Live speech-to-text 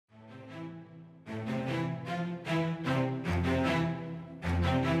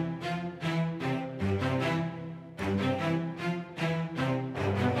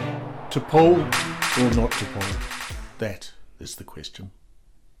To poll or not to poll? That is the question.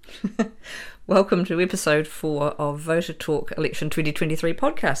 Welcome to episode 4 of VoterTorque Election 2023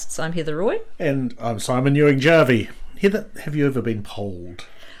 podcasts. I'm Heather Roy. And I'm Simon Ewing-Jarvie. Heather, have you ever been polled?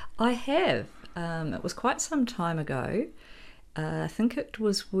 I have. It was quite some time ago. I think it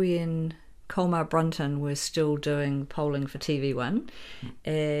was when Colmar Brunton was still doing polling for TV1,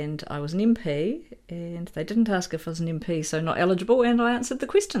 and I was an MP, and they didn't ask if I was an MP, so not eligible, and I answered the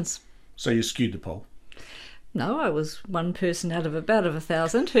questions. So you skewed the poll? No, I was one person out of about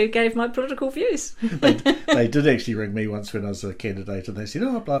 1,000 who gave my political views. They did actually ring me once when I was a candidate, and they said,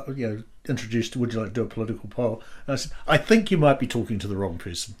 introduced, would you like to do a political poll? And I said, I think you might be talking to the wrong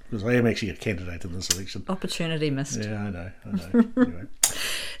person, because I am actually a candidate in this election. Opportunity missed. Yeah, I know.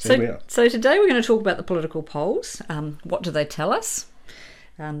 Anyway, so today we're going to talk about the political polls. What do they tell us?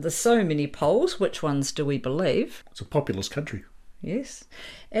 There's so many polls. Which ones do we believe? It's a populous country. Yes.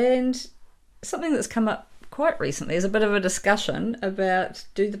 And something that's come up quite recently is a bit of a discussion about,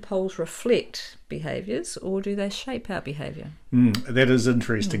 do the polls reflect behaviours or do they shape our behaviour? That is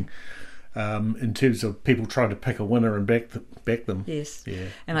interesting. In terms of people trying to pick a winner and back them. Yes. Yeah.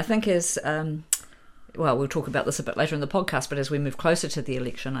 And I think as, we'll talk about this a bit later in the podcast, but as we move closer to the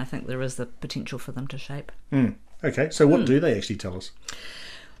election, I think there is the potential for them to shape. Okay, so what do they actually tell us?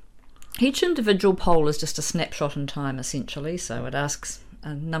 Each individual poll is just a snapshot in time, essentially. So it asks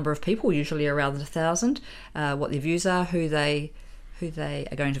a number of people, usually around 1,000, what their views are, who they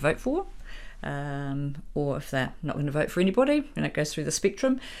are going to vote for, or if they're not going to vote for anybody, and it goes through the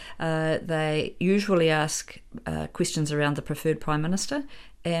spectrum. They usually ask questions around the preferred Prime Minister,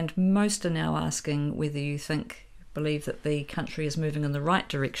 and most are now asking whether you believe that the country is moving in the right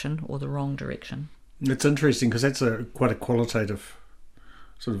direction or the wrong direction. It's interesting because that's quite a qualitative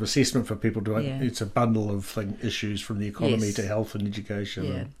sort of assessment for people to. Yeah. It's a bundle of issues from the economy to health and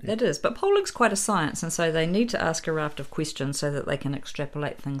education. Yeah, it is. But polling's quite a science, and so they need to ask a raft of questions so that they can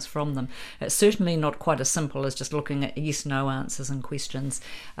extrapolate things from them. It's certainly not quite as simple as just looking at yes/no answers and questions.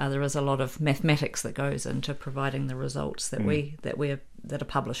 There is a lot of mathematics that goes into providing the results that that are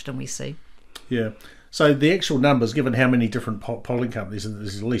published and we see. Yeah. So the actual numbers, given how many different polling companies, and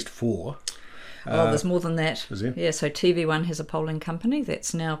there's at least 4. There's more than that. Is there? Yeah, so TV1 has a polling company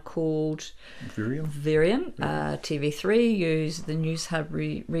that's now called Varian. TV3 use the News Hub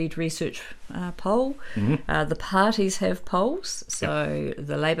Read Research poll. The parties have polls. So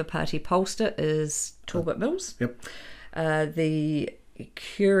the Labour Party pollster is Talbot Mills. The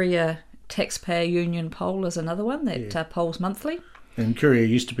Courier Taxpayer Union poll is another one that polls monthly. And Courier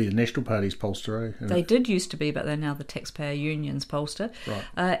used to be the National Party's pollster, eh? They did used to be, but they're now the Taxpayer Union's pollster.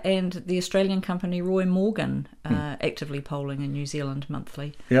 Right. And the Australian company Roy Morgan actively polling in New Zealand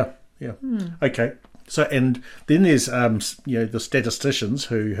monthly. Yeah. Okay. So, and then there's the statisticians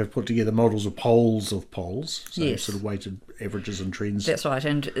who have put together models of polls, so sort of weighted averages and trends. That's right,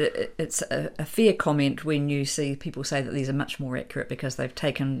 and it's a fair comment when you see people say that these are much more accurate because they've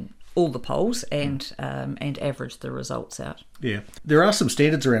taken all the polls and averaged the results out. Yeah. There are some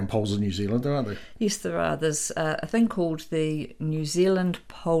standards around polls in New Zealand, aren't there? Yes, there are. There's a thing called the New Zealand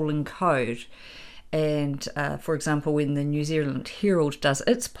Polling Code. And, for example, when the New Zealand Herald does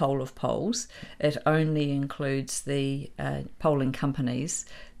its poll of polls, it only includes the polling companies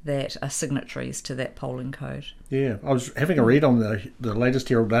that are signatories to that polling code. Yeah, I was having a read on the latest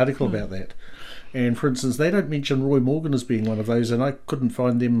Herald article about that. And, for instance, they don't mention Roy Morgan as being one of those, and I couldn't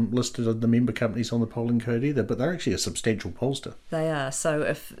find them listed as the member companies on the polling code either, but they're actually a substantial pollster. They are. So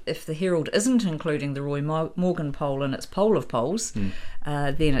if the Herald isn't including the Roy Morgan poll in its poll of polls, then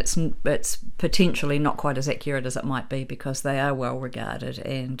it's potentially not quite as accurate as it might be because they are well regarded,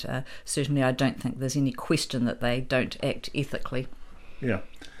 and certainly I don't think there's any question that they don't act ethically. Yeah.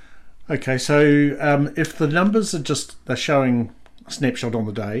 Okay, so if the numbers they're showing a snapshot on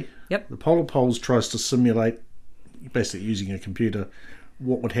the day, the poll of polls tries to simulate, basically using a computer,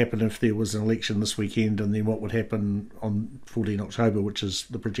 what would happen if there was an election this weekend and then what would happen on 14 October, which is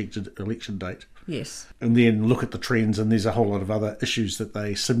the projected election date. Yes. And then look at the trends, and there's a whole lot of other issues that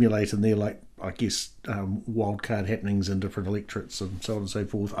they simulate in there, like, I guess, wildcard happenings in different electorates and so on and so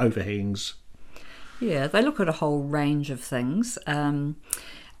forth, overhangs. Yeah, they look at a whole range of things.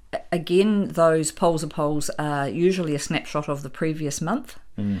 Again, those polls of polls are usually a snapshot of the previous month,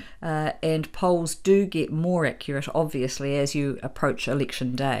 and polls do get more accurate, obviously, as you approach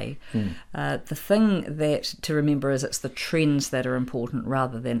election day. The thing to remember is it's the trends that are important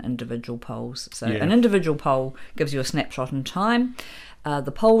rather than individual polls. So an individual poll gives you a snapshot in time.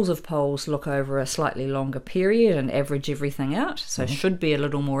 The polls of polls look over a slightly longer period and average everything out, so should be a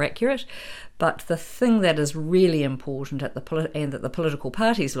little more accurate. But the thing that is really important and that the political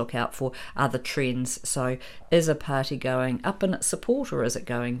parties look out for are the trends. So is a party going up in its support or is it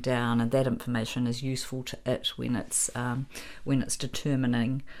going down? And that information is useful to it when it's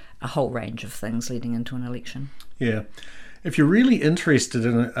determining a whole range of things leading into an election. Yeah. If you're really interested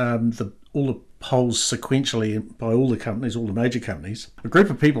in all the polls sequentially by all the companies, all the major companies, a group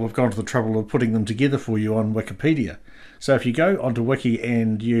of people have gone to the trouble of putting them together for you on Wikipedia. So if you go onto Wiki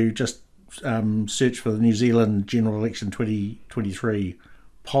and you just search for the New Zealand General Election 2023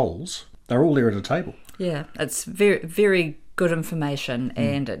 polls, they're all there at a table. Yeah, it's very, very good information,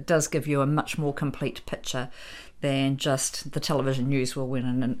 and it does give you a much more complete picture than just the television news will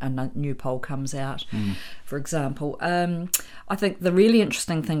when a new poll comes out, for example. I think the really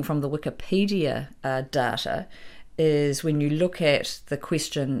interesting thing from the Wikipedia data is when you look at the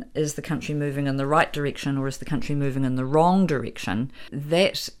question, is the country moving in the right direction or is the country moving in the wrong direction?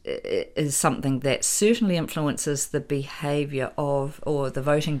 That is something that certainly influences the behaviour or the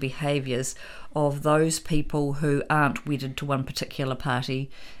voting behaviours of those people who aren't wedded to one particular party,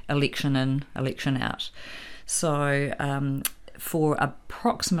 election in, election out. So for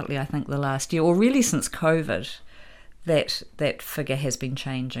approximately, I think, the last year, or really since COVID, that figure has been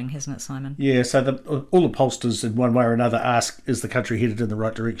changing, hasn't it, Simon? Yeah, so all the pollsters in one way or another ask, is the country headed in the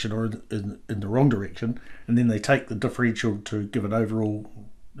right direction or in the wrong direction? And then they take the differential to give an overall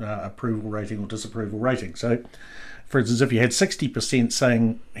approval rating or disapproval rating. So, for instance, if you had 60%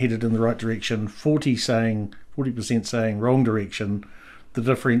 saying headed in the right direction, 40% saying wrong direction, the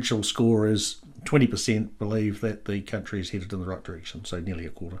differential score is 20% believe that the country is headed in the right direction, so nearly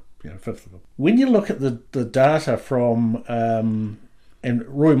a quarter, a fifth of them. When you look at the data from, and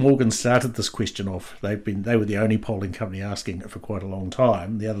Roy Morgan started this question off, they were the only polling company asking it for quite a long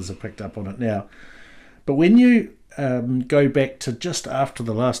time. The others have picked up on it now. But when you go back to just after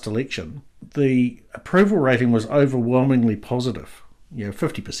the last election, the approval rating was overwhelmingly positive,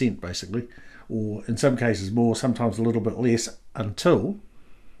 50% basically, or in some cases more, sometimes a little bit less, until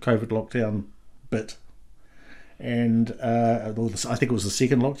COVID lockdown bit. And I think it was the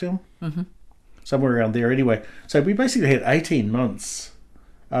second lockdown, somewhere around there anyway. So we basically had 18 months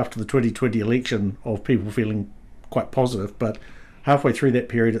after the 2020 election of people feeling quite positive, but halfway through that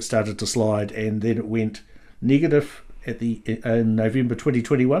period it started to slide, and then it went negative in November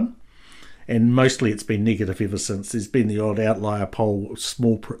 2021, and mostly it's been negative ever since. There's been the odd outlier poll,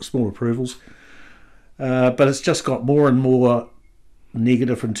 small approvals, but it's just got more and more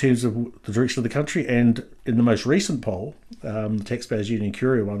negative in terms of the direction of the country. And in the most recent poll, the Taxpayers Union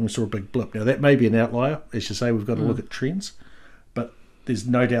Curia one, we saw a big blip. Now that may be an outlier, as you say, we've got to look at trends, but there's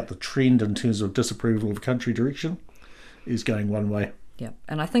no doubt the trend in terms of disapproval of country direction is going one way. Yeah,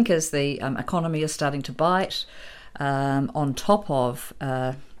 and I think as the economy is starting to bite, on top of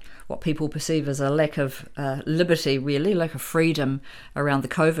what people perceive as a lack of liberty, really, lack of freedom around the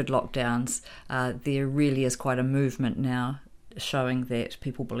COVID lockdowns, there really is quite a movement now showing that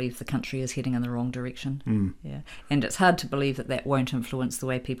people believe the country is heading in the wrong direction. Yeah, and it's hard to believe that won't influence the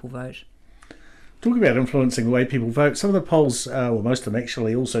way people vote. Talking about influencing the way people vote, some of the polls, or most of them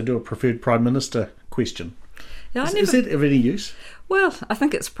actually, also do a preferred Prime Minister question. Yeah, is it of any use? Well, I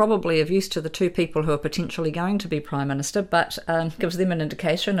think it's probably of use to the two people who are potentially going to be Prime Minister, but gives them an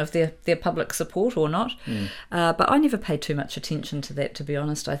indication of their public support or not. But I never paid too much attention to that, to be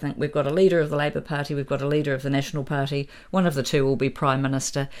honest. I think we've got a leader of the Labour Party, we've got a leader of the National Party. One of the two will be Prime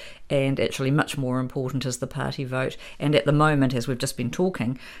Minister, and actually much more important is the party vote. And at the moment, as we've just been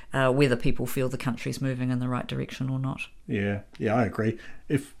talking, whether people feel the country's moving in the right direction or not. Yeah, I agree.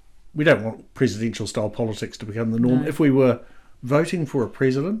 If we don't want presidential-style politics to become the norm. No. If we were voting for a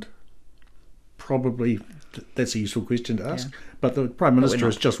president, probably that's a useful question to ask. Yeah. But the Prime Minister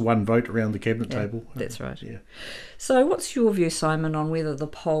is just one vote around the cabinet table. That's right. Yeah. So what's your view, Simon, on whether the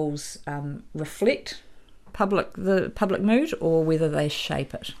polls reflect the public mood or whether they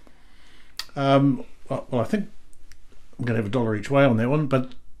shape it? Well, I think I'm going to have $1 each way on that one,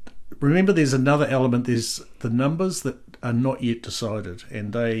 but remember there's another element. There's the numbers that are not yet decided,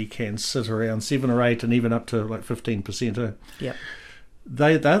 and they can sit around 7 or 8 and even up to like 15%. Yep.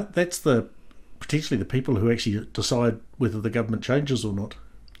 That's potentially the people who actually decide whether the government changes or not.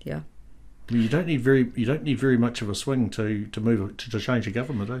 Yeah. I mean, you don't need very much of a swing to move to change a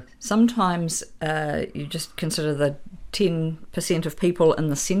government. Sometimes you just consider the 10% of people in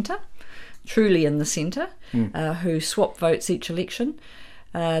the centre, truly in the centre, who swap votes each election.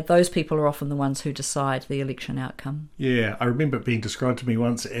 Those people are often the ones who decide the election outcome. Yeah, I remember it being described to me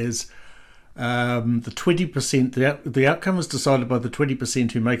once as The 20%, the outcome is decided by the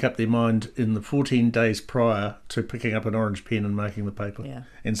 20% who make up their mind in the 14 days prior to picking up an orange pen and marking the paper. Yeah.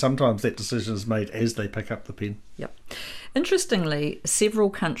 And sometimes that decision is made as they pick up the pen. Yep. Interestingly, several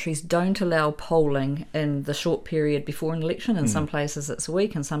countries don't allow polling in the short period before an election. In some places it's a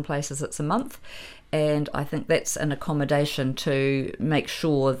week, in some places it's a month. And I think that's an accommodation to make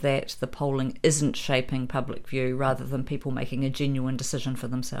sure that the polling isn't shaping public view rather than people making a genuine decision for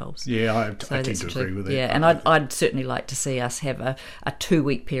themselves. Yeah, I tend to agree with that. Yeah, and I'd certainly like to see us have a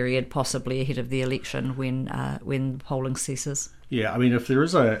 2-week period, possibly ahead of the election, when polling ceases. Yeah, I mean, if there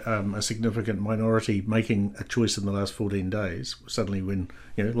is a significant minority making a choice in the last 14 days, suddenly when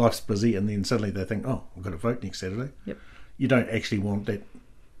life's busy and then suddenly they think, oh, I've got to vote next Saturday. Yep. You don't actually want that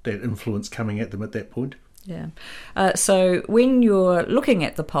influence coming at them at that point. Yeah. So when you're looking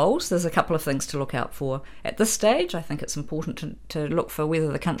at the polls, there's a couple of things to look out for. At this stage, I think it's important to look for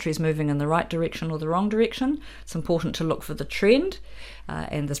whether the country's moving in the right direction or the wrong direction. It's important to look for the trend,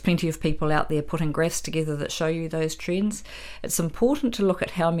 and there's plenty of people out there putting graphs together that show you those trends. It's important to look at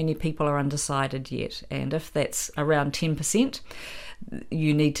how many people are undecided yet, and if that's around 10%,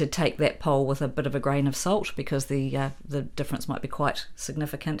 you need to take that poll with a bit of a grain of salt because the difference might be quite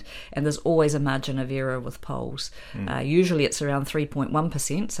significant, and there's always a margin of error with polls. Usually it's around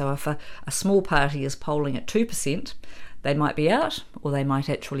 3.1%, so if a small party is polling at 2%, they might be out or they might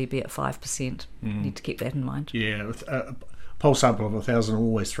actually be at 5%. You need to keep that in mind. Yeah, a poll sample of 1,000 will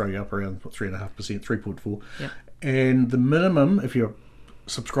always throw you up around 3.5%, 3.4%. Yep. And the minimum, if you're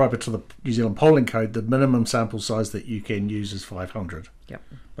subscriber to the New Zealand polling code, the minimum sample size that you can use is 500. Yep.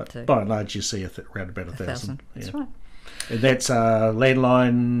 But by and large, you see around about 1,000. That's right. And that's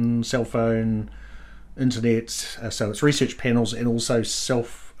landline, cell phone, internet. So it's research panels and also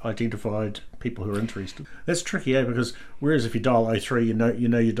self-identified people who are interested. That's tricky, because whereas if you dial 03, you know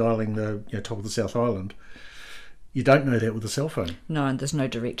you're dialing the top of the South Island. You don't know that with a cell phone. No, and there's no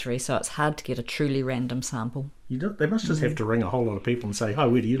directory, so it's hard to get a truly random sample. They must just have to ring a whole lot of people and say, "Hi,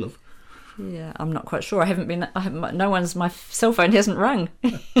 where do you live?" Yeah, I'm not quite sure. My cell phone hasn't rung.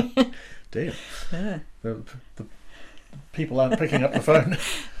 Damn. Yeah. The people aren't picking up the phone.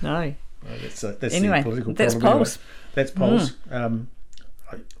 No. That's anyway, the political that's problem. polls. That's polls.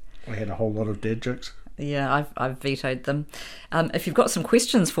 I had a whole lot of dad jokes. Yeah, I've vetoed them. If you've got some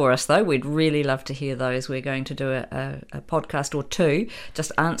questions for us, though, we'd really love to hear those. We're going to do a podcast or two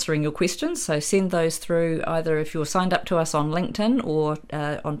just answering your questions. So send those through either if you're signed up to us on LinkedIn or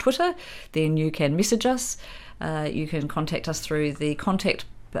on Twitter, then you can message us. You can contact us through the contact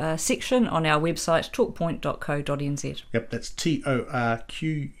section on our website, torquepoint.co.nz. Yep, that's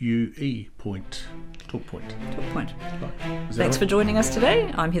TORQUE point. TorquePoint. TorquePoint. Right. Thanks for joining us today.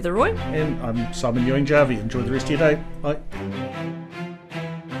 I'm Heather Roy. And I'm Simon Ewing-Jarvie. Enjoy the rest of your day. Bye.